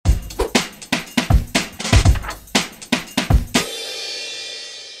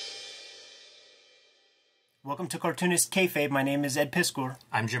Welcome to Cartoonist Kayfabe. My name is Ed Piskor.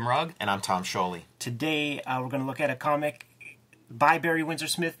 I'm Jim Rugg. And I'm Tom Scholey. Today we're going to look at a comic by Barry Windsor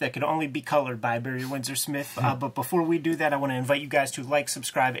Smith that could only be colored by Barry Windsor Smith. But before we do that, I want to invite you guys to like,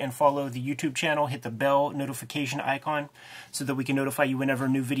 subscribe, and follow the YouTube channel. Hit the bell notification icon so that we can notify you whenever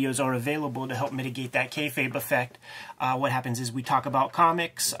new videos are available to help mitigate that kayfabe effect. What happens is we talk about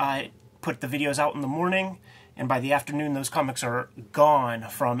comics, put the videos out in the morning, and by the afternoon, those comics are gone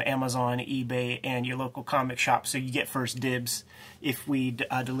from Amazon, eBay, and your local comic shop. So you get first dibs if we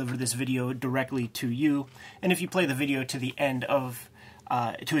deliver this video directly to you. And if you play the video to the end of,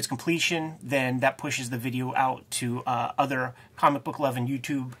 to its completion, then that pushes the video out to other comic book loving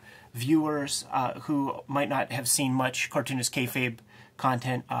YouTube viewers who might not have seen much Cartoonist Kayfabe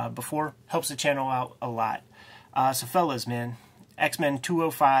content before. Helps the channel out a lot. So fellas, man. X-Men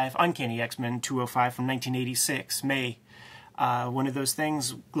 205, Uncanny X-Men 205 from 1986, May. One of those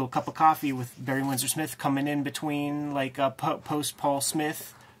things, little cup of coffee with Barry Windsor Smith coming in between, like, post Paul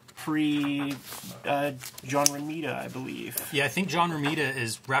Smith, pre John Romita, I believe. Yeah, I think John Romita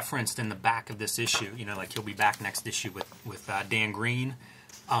is referenced in the back of this issue. You know, like he'll be back next issue with Dan Green.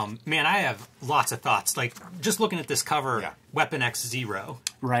 Man, I have lots of thoughts. Like, just looking at this cover, yeah. Weapon X-Zero.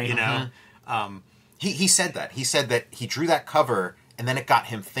 Right. You know? He said that. He said that he drew that cover, and then it got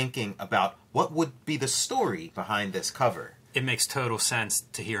him thinking about what would be the story behind this cover. It makes total sense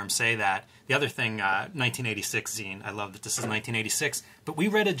to hear him say that. The other thing, 1986 zine, I love that this is 1986, but we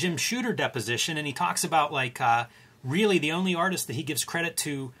read a Jim Shooter deposition, and he talks about, like, really the only artist that he gives credit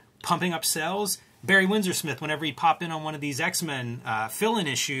to pumping up sales, Barry Windsor Smith, whenever he'd pop in on one of these X-Men fill-in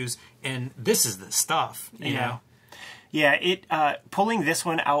issues, and this is the stuff, you know? Yeah, pulling this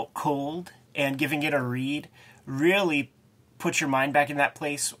one out cold and giving it a read really puts your mind back in that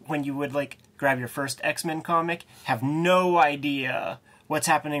place when you would, like, grab your first X-Men comic, have no idea what's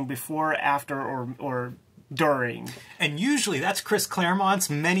happening before, after, or during. And usually that's Chris Claremont's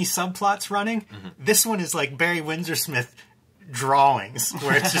many subplots running. This one is like Barry Windsor Smith drawings,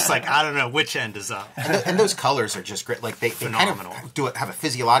 where it's just like, I don't know which end is up. And those colors are just great. Like, they phenomenal. Kind of have a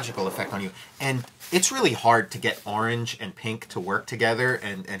physiological effect on you. And it's really hard to get orange and pink to work together,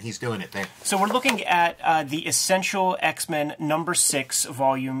 and he's doing it there. So we're looking at the Essential X-Men #6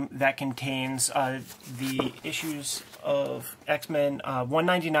 volume that contains the issues of X-Men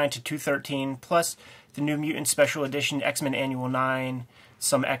 199 to 213, plus the New Mutant Special Edition, X-Men Annual 9,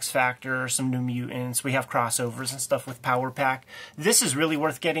 some X-Factor, some New Mutants. We have crossovers and stuff with Power Pack. This is really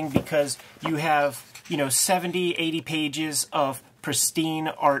worth getting because you have, 70, 80 pages of pristine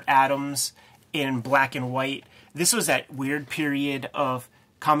Art Adams in black and white. This was that weird period of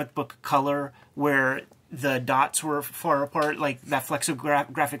comic book color where the dots were far apart, like that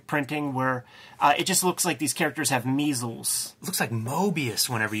flexographic printing where it just looks like these characters have measles. It looks like Mobius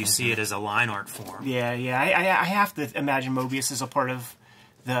whenever you see it as a line art form. Yeah. I have to imagine Mobius is a part of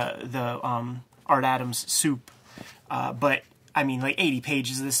the Art Adams soup. But, I mean, like 80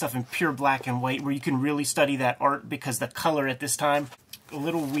 pages of this stuff in pure black and white where you can really study that art because the color at this time, a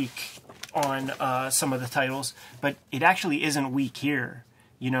little weak on some of the titles, but it actually isn't weak here.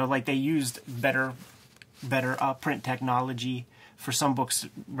 Like they used better print technology for some books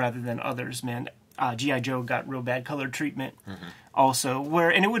rather than others, man. G.I. Joe got real bad color treatment also,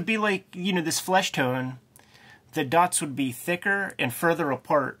 and it would be like, this flesh tone, the dots would be thicker and further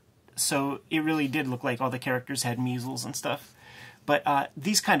apart, so it really did look like all the characters had measles and stuff. But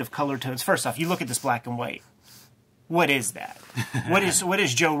these kind of color tones, first off, you look at this black and white. What is that? What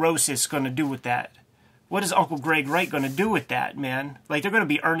is Joe Rosis going to do with that? What is Uncle Greg Wright going to do with that, man? Like, they're going to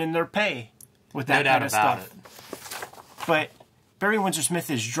be earning their pay with that kind of stuff. But Barry Windsor Smith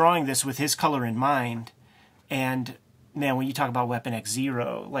is drawing this with his color in mind. And, man, when you talk about Weapon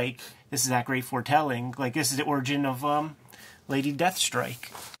X-Zero, like, this is that great foretelling. Like, this is the origin of Lady Deathstrike.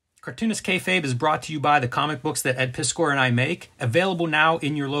 Cartoonist Kayfabe is brought to you by the comic books that Ed Piskor and I make. Available now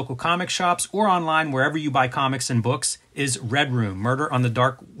in your local comic shops or online wherever you buy comics and books is Red Room, Murder on the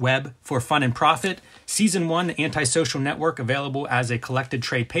Dark Web for Fun and Profit. Season 1, Antisocial Network, available as a collected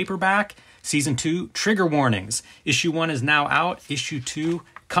trade paperback. Season 2, Trigger Warnings. Issue 1 is now out. Issue 2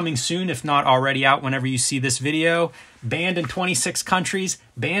 coming soon, if not already out whenever you see this video. Banned in 26 countries,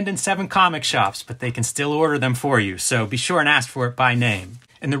 banned in 7 comic shops, but they can still order them for you, so be sure and ask for it by name.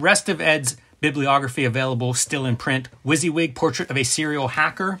 And the rest of Ed's bibliography available still in print. WYSIWYG, Portrait of a Serial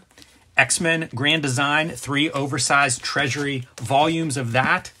Hacker. X-Men Grand Design, 3 oversized Treasury volumes of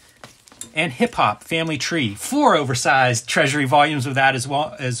that. And Hip Hop Family Tree, 4 oversized Treasury volumes of that, as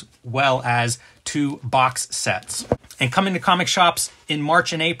well as 2 box sets. And coming to comic shops in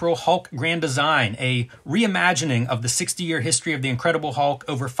March and April, Hulk Grand Design, a reimagining of the 60-year history of the Incredible Hulk,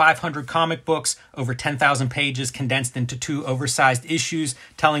 over 500 comic books, over 10,000 pages condensed into 2 oversized issues,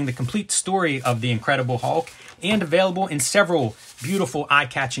 telling the complete story of the Incredible Hulk, and available in several beautiful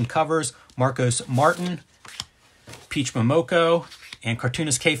eye-catching covers. Marcos Martin, Peach Momoko, and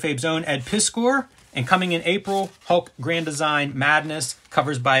cartoonist Kayfabe's own Ed Piskor. And coming in April, Hulk Grand Design Madness,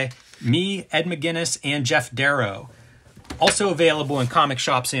 covers by me, Ed McGuinness, and Jeff Darrow. Also available in comic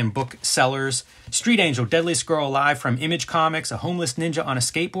shops and booksellers, Street Angel, Deadliest Girl Alive from Image Comics, a homeless ninja on a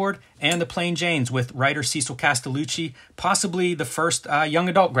skateboard, and The Plain Janes with writer Cecil Castellucci, possibly the first young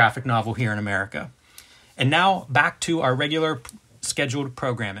adult graphic novel here in America. And now back to our regular scheduled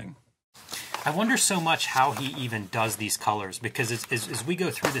programming. I wonder so much how he even does these colors, because as we go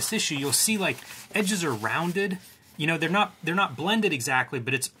through this issue, you'll see like edges are rounded. You know, they're not blended exactly,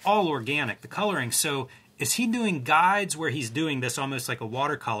 but it's all organic, the coloring. So is he doing guides where he's doing this almost like a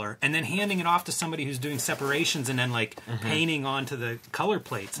watercolor and then handing it off to somebody who's doing separations and then like painting onto the color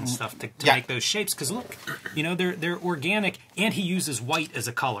plates and stuff to make those shapes? Because look, you know, they're organic, and he uses white as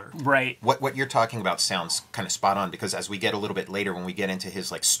a color. Right. What you're talking about sounds kind of spot on, because as we get a little bit later, when we get into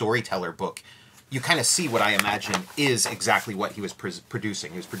his like storyteller book, you kind of see what I imagine is exactly what he was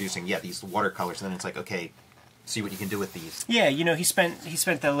producing. He was producing, these watercolors, and then it's like, okay, see what you can do with these. Yeah, you know, he spent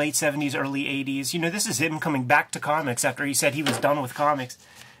the late 70s, early 80s. You know, this is him coming back to comics after he said he was done with comics.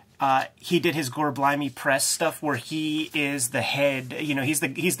 He did his Gore Blimey Press stuff where he is the head. You know, he's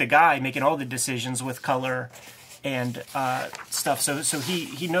the guy making all the decisions with color and stuff. So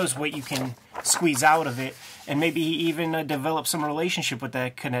he knows what you can squeeze out of it. And maybe he even developed some relationship with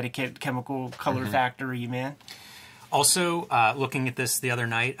that Connecticut chemical color factory, man. Also, looking at this the other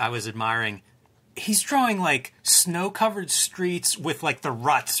night, I was admiring... He's drawing, like, snow-covered streets with, like, the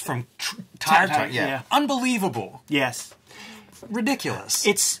ruts from tire tracks. Yeah. Unbelievable. Yes. Ridiculous.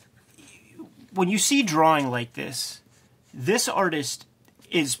 It's... When you see drawing like this artist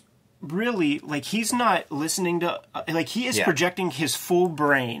is really, like, he's not listening to... Like, he is projecting his full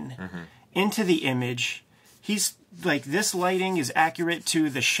brain into the image. He's, like, this lighting is accurate to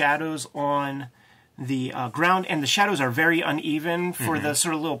the shadows on... the ground, and the shadows are very uneven for the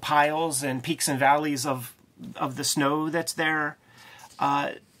sort of little piles and peaks and valleys of the snow that's there.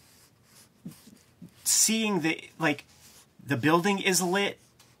 Seeing the building is lit,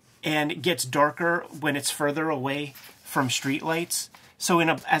 and it gets darker when it's further away from streetlights. So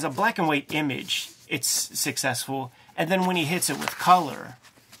as a black and white image, it's successful. And then when he hits it with color,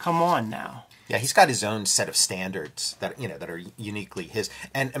 come on now. Yeah, he's got his own set of standards that are uniquely his.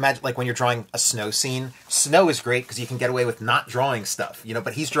 And imagine, like, when you're drawing a snow scene, snow is great because you can get away with not drawing stuff,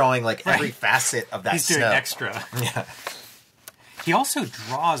 but he's drawing, like, every facet of that snow. He's doing extra. Yeah. He also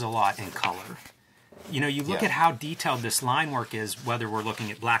draws a lot in color. You know, you look at how detailed this line work is, whether we're looking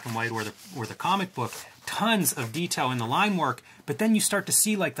at black and white or the comic book, tons of detail in the line work, but then you start to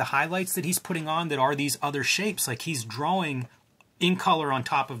see, like, the highlights that he's putting on that are these other shapes. Like, he's drawing in color on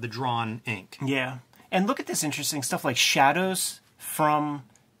top of the drawn ink. Yeah. And look at this interesting stuff like shadows from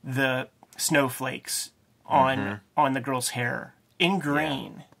the snowflakes on the girl's hair in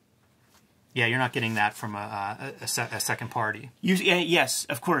green. Yeah, you're not getting that from a second party. Yes,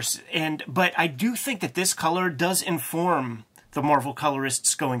 of course. But I do think that this color does inform the Marvel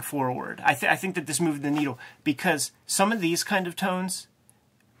colorists going forward. I think that this moved the needle because some of these kind of tones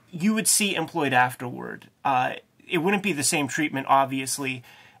you would see employed afterward. It wouldn't be the same treatment, obviously,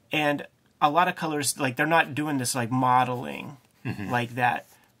 and a lot of colors, like, they're not doing this, like, modeling like that.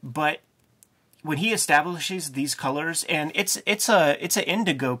 But when he establishes these colors, and it's an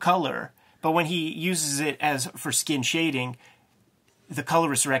indigo color, but when he uses it for skin shading, the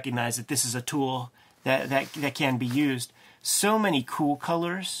colorists recognize that this is a tool that can be used. So many cool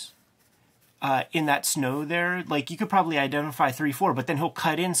colors in that snow there. Like, you could probably identify 3-4, but then he'll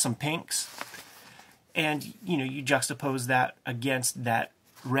cut in some pinks. And, you juxtapose that against that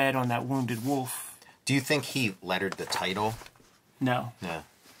red on that wounded wolf. Do you think he lettered the title? No. No.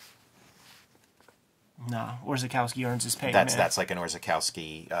 No. Orzechowski earns his pay, That's like an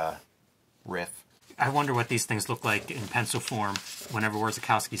Orzechowski riff. I wonder what these things look like in pencil form whenever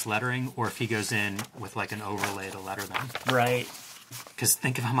Orzechowski's lettering, or if he goes in with, like, an overlay to letter them. Right. Because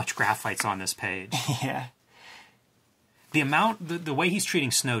think of how much graphite's on this page. Yeah. The way he's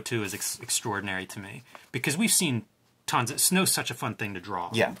treating snow, too, is extraordinary to me. Because we've seen tons of... Snow's such a fun thing to draw.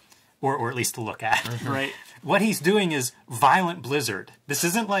 Yeah. Or at least to look at. Right. What he's doing is violent blizzard. This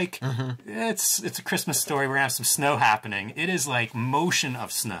isn't like, it's a Christmas story, we're going to have some snow happening. It is like motion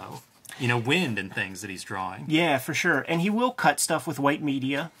of snow. Wind and things that he's drawing. Yeah, for sure. And he will cut stuff with white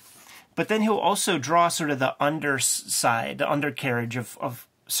media. But then he'll also draw sort of the underside, the undercarriage of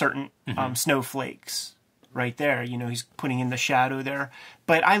certain snowflakes right there. You know, he's putting in the shadow there.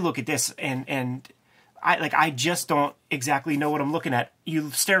 But I look at this and I just don't exactly know what I'm looking at. You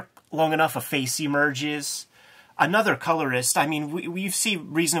stare long enough, a face emerges. Another colorist, I mean, we see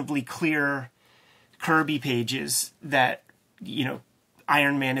reasonably clear Kirby pages that, you know,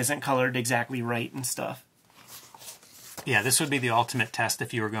 Iron Man isn't colored exactly right and stuff. Yeah, this would be the ultimate test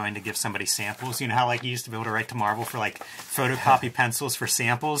if you were going to give somebody samples. You know how like you used to be able to write to Marvel for like photocopy pencils for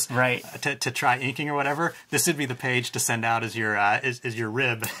samples, right? To try inking or whatever. This would be the page to send out as your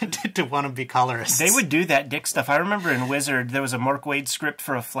rib to want to be colorists. They would do that dick stuff. I remember in Wizard there was a Mark Waid script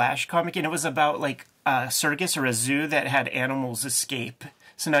for a Flash comic, and it was about like a circus or a zoo that had animals escape.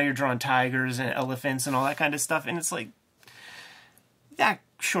 So now you're drawing tigers and elephants and all that kind of stuff, and it's like that.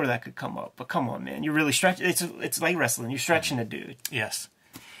 Sure, that could come up, but come on, man, you're really stretching. It's like wrestling. You're stretching a dude. Yes,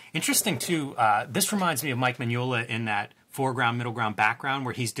 interesting too. This reminds me of Mike Mignola in that foreground, middle ground, background,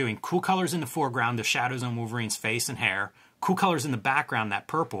 where he's doing cool colors in the foreground, the shadows on Wolverine's face and hair. Cool colors in the background, that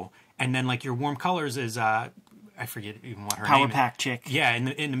purple, and then like your warm colors is I forget even what her name is. Power Pack chick. Yeah,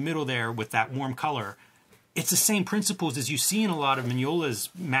 in the middle there with that warm color. It's the same principles as you see in a lot of Mignola's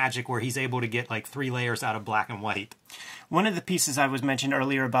magic, where he's able to get like 3 layers out of black and white. One of the pieces I was mentioned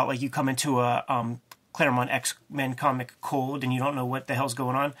earlier about like you come into a Claremont X-Men comic cold and you don't know what the hell's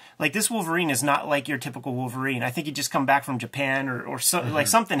going on. Like this Wolverine is not like your typical Wolverine. I think he just come back from Japan or so, like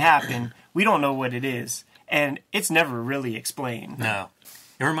something happened. We don't know what it is, and it's never really explained. No,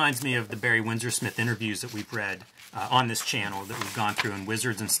 it reminds me of the Barry Windsor Smith interviews that we've read on this channel that we've gone through in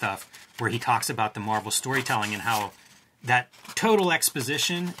Wizards and stuff, where he talks about the Marvel storytelling and how that total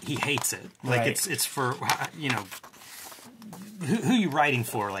exposition, he hates it. Like right. it's for, you know, who you writing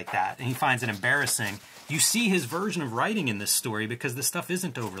for like that? And he finds it embarrassing. You see his version of writing in this story because the stuff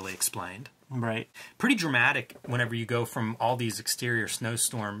isn't overly explained. Right. Pretty dramatic whenever you go from all these exterior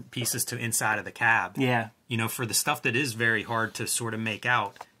snowstorm pieces to inside of the cab. Yeah. You know, for the stuff that is very hard to sort of make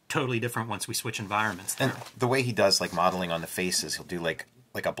out, totally different once we switch environments there. And the way he does like modeling on the faces, he'll do like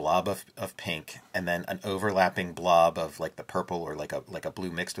a blob of pink and then an overlapping blob of like the purple or like a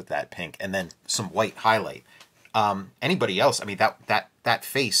blue mixed with that pink and then some white highlight. Anybody else, I mean that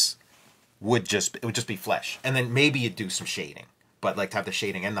face would just be flesh. And then maybe you'd do some shading. But like to have the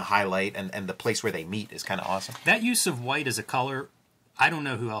shading and the highlight and the place where they meet is kind of awesome. That use of white as a color, I don't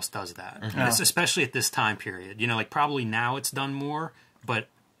know who else does that. Mm-hmm. Especially at this time period. You know, like probably now it's done more, but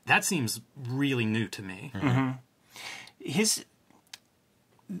that seems really new to me. Mm-hmm.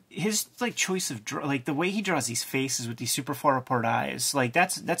 His like choice of like the way he draws these faces with these super far apart eyes, like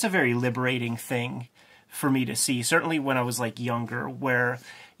that's a very liberating thing for me to see. Certainly when I was like younger, where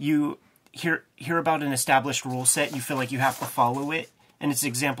you hear about an established rule set, you feel like you have to follow it, and it's an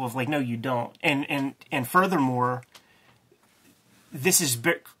example of like no, you don't. And furthermore, this is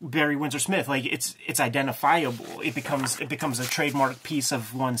Barry Windsor Smith. Like it's identifiable. It becomes a trademark piece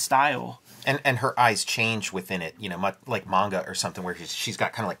of one style. And her eyes change within it, you know, much like manga or something, where she's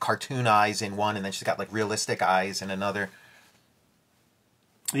got kind of like cartoon eyes in one, and then she's got like realistic eyes in another.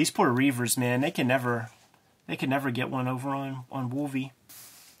 These poor Reavers, man, they can never get one over on Wolvie.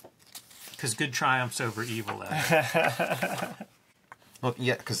 Because good triumphs over evil. Well,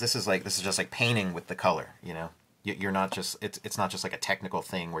 yeah, because this is just like painting with the color, you know. You're not just it's not just like a technical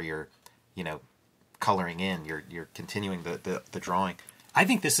thing where you're, you know, coloring in. You're continuing the drawing. I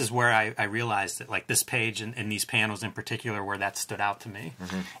think this is where I realized that, like, this page and these panels in particular, where that stood out to me.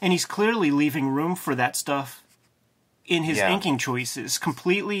 Mm-hmm. And he's clearly leaving room for that stuff in his inking choices.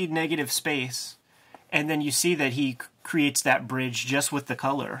 Completely negative space. And then you see that he creates that bridge just with the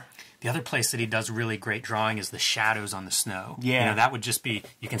color. The other place that he does really great drawing is the shadows on the snow. Yeah. You know, that would just be,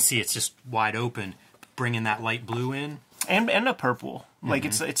 you can see it's just wide open, bringing that light blue in. And a purple. Like,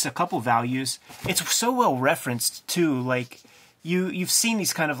 it's a couple values. It's so well referenced, too. Like, you've seen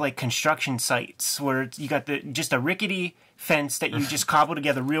these kind of like construction sites where you got just a rickety fence that you just cobble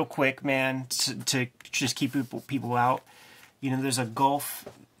together real quick, man, to just keep people out. You know, there's a gulf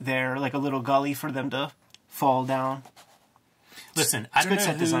there, like a little gully for them to fall down. Listen, I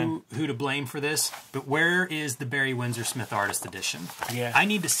don't know who to blame for this, but where is the Barry Windsor Smith Artist Edition? Yeah. I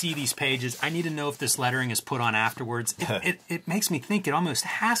need to see these pages. I need to know if this lettering is put on afterwards. It makes me think it almost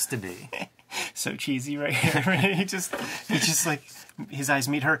has to be. So cheesy, right? He just like, his eyes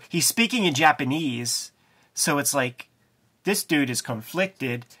meet her. He's speaking in Japanese, so it's like, this dude is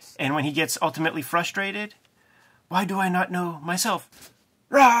conflicted, and when he gets ultimately frustrated, why do I not know myself?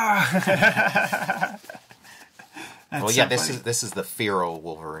 Rah! Well, yeah, this is the feral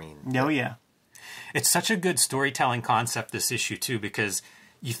Wolverine. Oh, yeah. It's such a good storytelling concept, this issue, too, because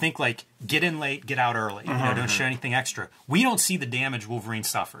you think like get in late, get out early. You know, don't show anything extra. We don't see the damage Wolverine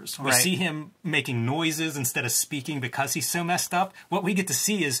suffers. We see him making noises instead of speaking because he's so messed up. What we get to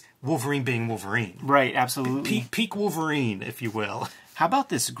see is Wolverine being Wolverine. Right, absolutely. Peak Wolverine, if you will. How about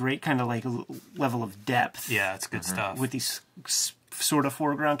this great kind of like level of depth? Yeah, it's good stuff. With these sort of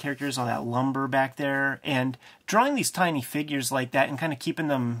foreground characters, all that lumber back there, and drawing these tiny figures like that and kind of keeping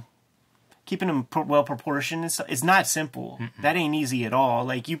them well proportioned is not simple. That ain't easy at all.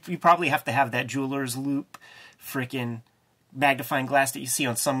 Like you probably have to have that jeweler's loop freaking magnifying glass that you see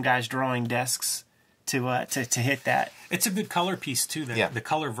on some guys' drawing desks to hit that. It's a good color piece too, the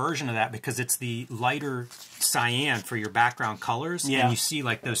color version of that, because it's the lighter cyan for your background colors. Yeah. And you see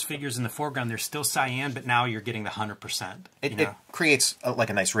like those figures in the foreground, they're still cyan, but now you're getting the 100%. It creates like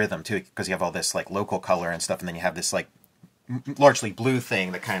a nice rhythm too, because you have all this like local color and stuff, and then you have this like largely blue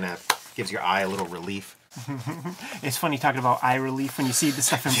thing that kind of gives your eye a little relief. It's funny talking about eye relief when you see the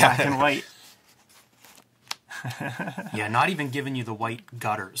stuff in black and white. Yeah, not even giving you the white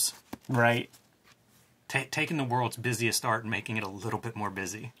gutters. Right. Taking the world's busiest art and making it a little bit more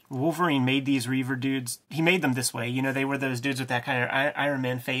busy. Wolverine made these Reaver dudes. He made them this way. You know, they were those dudes with that kind of Iron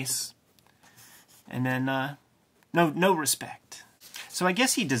Man face. And then, no respect. So I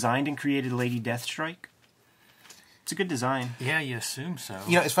guess he designed and created Lady Deathstrike. It's a good design. Yeah, you assume so.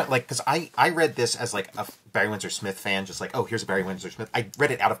 You know, it's fun, like, because I read this as, like, a Barry Windsor Smith fan, just like, oh, here's a Barry Windsor Smith. I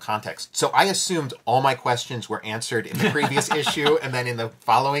read it out of context. So I assumed all my questions were answered in the previous issue and then in the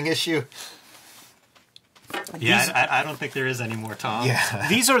following issue. Yeah, I don't think there is any more, Tom. Yeah.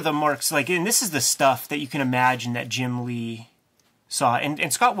 These are the marks, like, and this is the stuff that you can imagine that Jim Lee saw.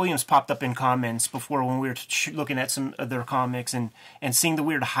 And Scott Williams popped up in comments before when we were looking at some of their comics and seeing the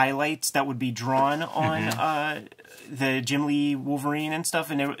weird highlights that would be drawn on the Jim Lee Wolverine and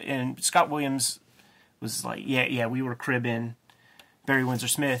stuff. And Scott Williams was like, yeah, we were cribbing Barry Windsor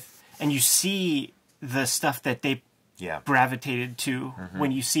Smith. And you see the stuff that they gravitated to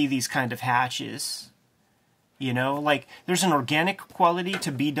when you see these kind of hatches. You know, like there's an organic quality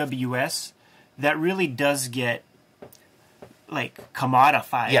to BWS that really does get like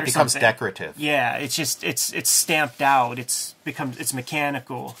commodified. Yeah, it becomes something. decorative. Yeah, it's just it's stamped out. It's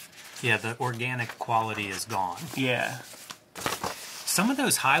mechanical. Yeah, the organic quality is gone. Yeah. Some of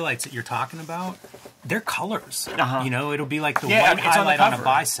those highlights that you're talking about, they're colors. Uh-huh. You know, it'll be like the Yeah, white it's on the highlight on a cover.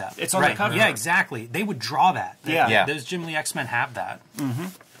 bicep. It's on the cover. Yeah, exactly. They would draw that. Yeah. Those Jim Lee X-Men have that. Mm-hmm.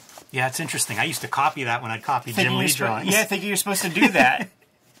 Yeah, it's interesting. I used to copy that when I'd copy Jim Lee drawings. Yeah, thinking you're supposed to do that.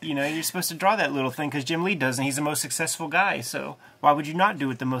 You know, you're supposed to draw that little thing because Jim Lee does, and he's the most successful guy. So why would you not do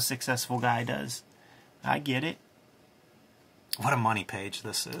what the most successful guy does? I get it. What a money page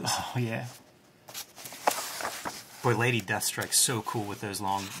this is. Oh, yeah. Boy, Lady Deathstrike's so cool with those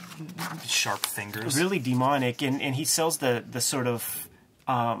long, sharp fingers. Really demonic, and he sells the sort of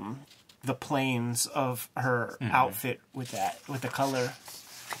the planes of her outfit with the color.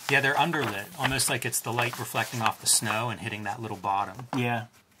 Yeah, they're underlit, almost like it's the light reflecting off the snow and hitting that little bottom. Yeah.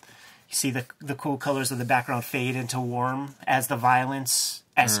 You see the cool colors of the background fade into warm as the violence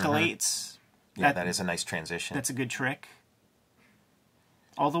escalates. Yeah, that is a nice transition. That's a good trick.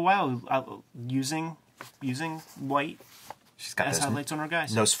 All the while using white She's got as those highlights on her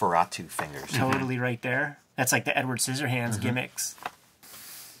guys. Nosferatu fingers. Totally right there. That's like the Edward Scissorhands gimmicks.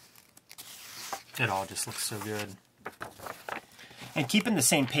 It all just looks so good. And keeping the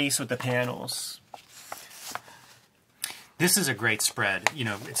same pace with the panels. This is a great spread. You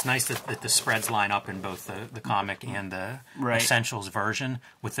know, it's nice that the spreads line up in both the comic and the Essentials version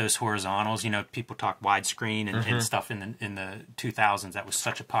with those horizontals. You know, people talk widescreen and stuff in the 2000s. That was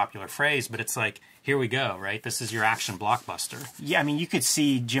such a popular phrase, but it's like, here we go, right? This is your action blockbuster. Yeah, I mean, you could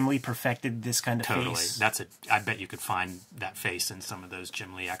see Jim Lee perfected this kind of face. I bet you could find that face in some of those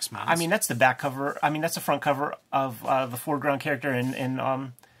Jim Lee X-Men. I mean, that's the back cover. I mean, that's the front cover of the foreground character in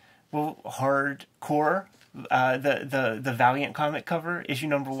Hardcore. The Valiant comic cover, issue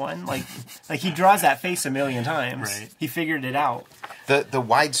 #1, like he draws that face a million times. Right. He figured it out. The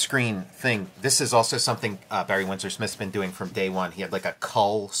widescreen thing. This is also something Barry Windsor Smith's been doing from day one. He had like a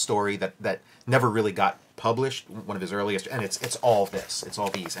Cull story that never really got published. One of his earliest, and it's all this. It's all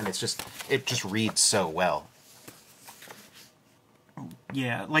these, and it just reads so well.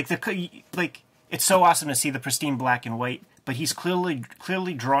 Yeah, like it's so awesome to see the pristine black and white, but he's clearly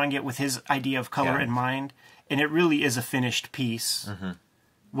drawing it with his idea of color in mind. And it really is a finished piece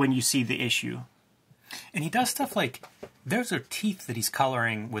when you see the issue. And he does stuff like, those are teeth that he's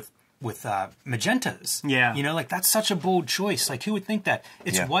coloring with magentas. Yeah. You know, like that's such a bold choice. Like who would think that?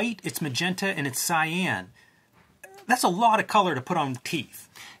 It's white, it's magenta, and it's cyan. That's a lot of color to put on teeth.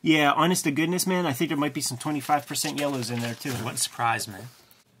 Yeah, honest to goodness, man, I think there might be some 25% yellows in there too. It wouldn't surprise me.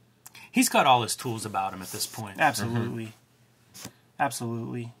 He's got all his tools about him at this point. Absolutely.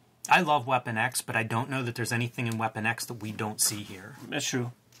 Absolutely. I love Weapon X, but I don't know that there's anything in Weapon X that we don't see here. That's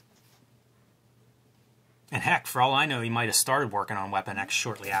true. And heck, for all I know, he might have started working on Weapon X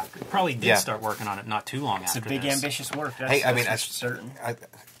shortly after. He probably did start working on it not too long after this. It's a big, ambitious work. Hey, I mean, that's certain.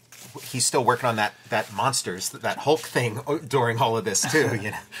 He's still working on that Monsters, that Hulk thing during all of this, too,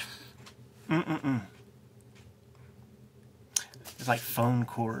 you know? It's like phone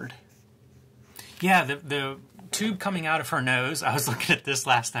cord. Yeah, the tube coming out of her nose, I was looking at this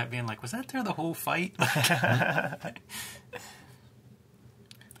last night being like, was that there the whole fight?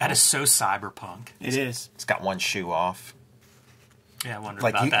 That is so cyberpunk. It is. It's got one shoe off. Yeah, I wondered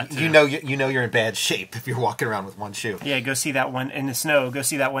about that too. You know you're in bad shape if you're walking around with one shoe. Yeah, go see that one in the snow. Go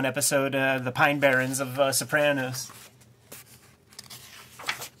see that one episode, The Pine Barrens of Sopranos.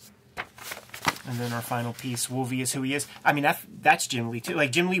 And then our final piece, Wolvie is who he is. I mean, that's Jim Lee too.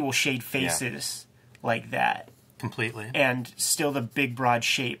 Like, Jim Lee will shade faces like that. Completely. And still the big, broad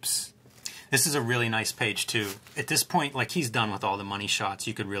shapes. This is a really nice page, too. At this point, like, he's done with all the money shots.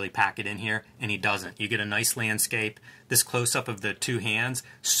 You could really pack it in here, and he doesn't. You get a nice landscape, this close-up of the two hands.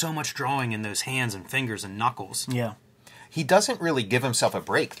 So much drawing in those hands and fingers and knuckles. Yeah. He doesn't really give himself a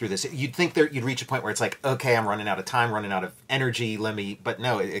break through this. You'd think you'd reach a point where it's like, okay, I'm running out of time, running out of energy, but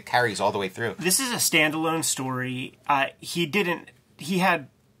no, it carries all the way through. This is a standalone story. He had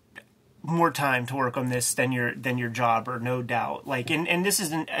more time to work on this than your jobber, no doubt. Like, and this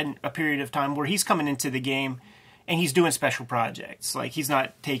is a period of time where he's coming into the game and he's doing special projects. Like, he's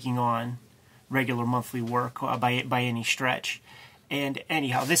not taking on regular monthly work by any stretch. And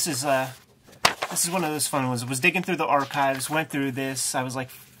anyhow, this is one of those fun ones. I was digging through the archives, went through this. I was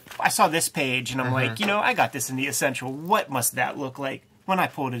like, I saw this page and I'm like, I got this in the essential. What must that look like? When I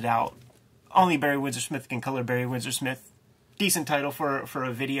pulled it out, only Barry Windsor Smith can color Barry Windsor Smith. Decent title for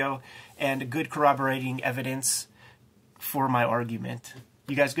a video and good corroborating evidence for my argument.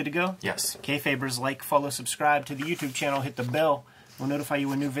 You guys good to go? Yes. Kayfabers, like, follow, subscribe to the YouTube channel, hit the bell. We'll notify you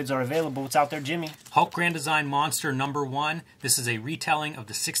when new vids are available. What's out there, Jimmy? Hulk Grand Design Monster #1. This is a retelling of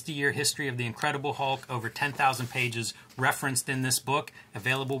the 60-year history of the Incredible Hulk. Over 10,000 pages referenced in this book.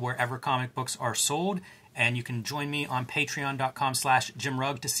 Available wherever comic books are sold. And you can join me on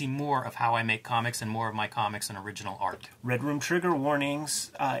patreon.com/JimRugg to see more of how I make comics and more of my comics and original art. Red Room Trigger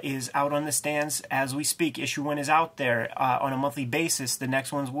Warnings is out on the stands as we speak. Issue 1 is out there on a monthly basis. The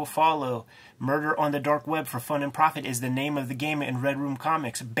next ones will follow. Murder on the Dark Web for Fun and Profit is the name of the game in Red Room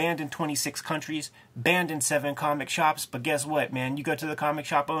Comics. Banned in 26 countries, banned in 7 comic shops. But guess what, man? You go to the comic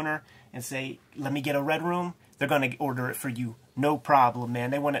shop owner and say, let me get a Red Room. They're going to order it for you. No problem,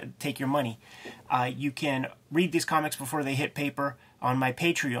 man. They want to take your money. You can read these comics before they hit paper on my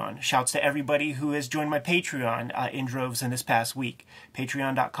Patreon. Shouts to everybody who has joined my Patreon in droves in this past week.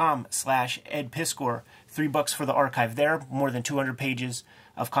 Patreon.com/EdPiskor. $3 for the archive there. More than 200 pages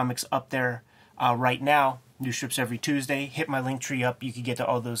of comics up there right now. New strips every Tuesday. Hit my link tree up. You can get to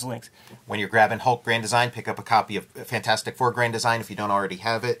all those links. When you're grabbing Hulk Grand Design, pick up a copy of Fantastic Four Grand Design if you don't already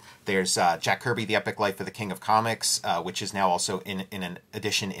have it. There's Jack Kirby, The Epic Life of the King of Comics, which is now also in an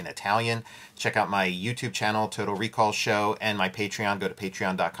edition in Italian. Check out my YouTube channel, Total Recall Show, and my Patreon. Go to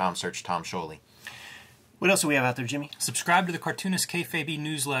patreon.com, search Tom Scholey. What else do we have out there, Jimmy? Subscribe to the Cartoonist Kayfabe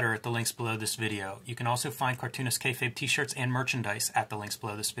newsletter at the links below this video. You can also find Cartoonist Kayfabe t-shirts and merchandise at the links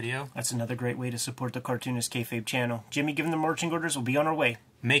below this video. That's another great way to support the Cartoonist Kayfabe channel. Jimmy, given the marching orders, we'll be on our way.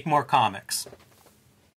 Make more comics.